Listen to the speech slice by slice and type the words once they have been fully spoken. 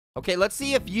Okay, let's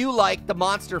see if you like the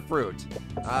monster fruit.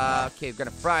 Okay, we're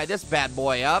gonna fry this bad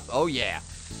boy up. Oh, yeah.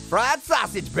 Fried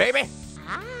sausage, baby.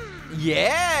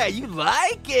 Yeah, you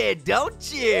like it,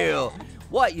 don't you?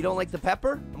 What, you don't like the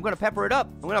pepper? I'm gonna pepper it up.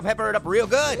 I'm gonna pepper it up real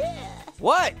good.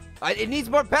 What? It needs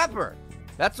more pepper.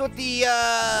 That's what the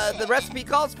recipe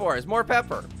calls for, is more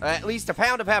pepper. At least a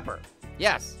pound of pepper.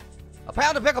 Yes, a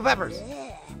pound of pickled peppers.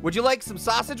 Would you like some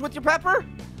sausage with your pepper?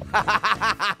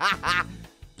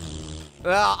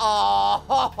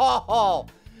 Oh,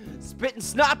 spitting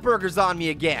snot burgers on me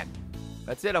again.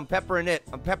 That's it, I'm peppering it.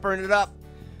 I'm peppering it up.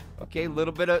 Okay, a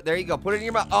little bit of, there you go. Put it in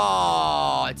your mouth.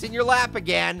 Oh, it's in your lap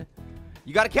again.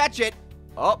 You gotta catch it.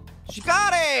 Oh, she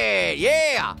got it.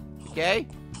 Yeah. Okay.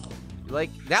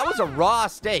 Like, that was a raw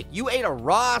steak. You ate a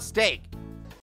raw steak.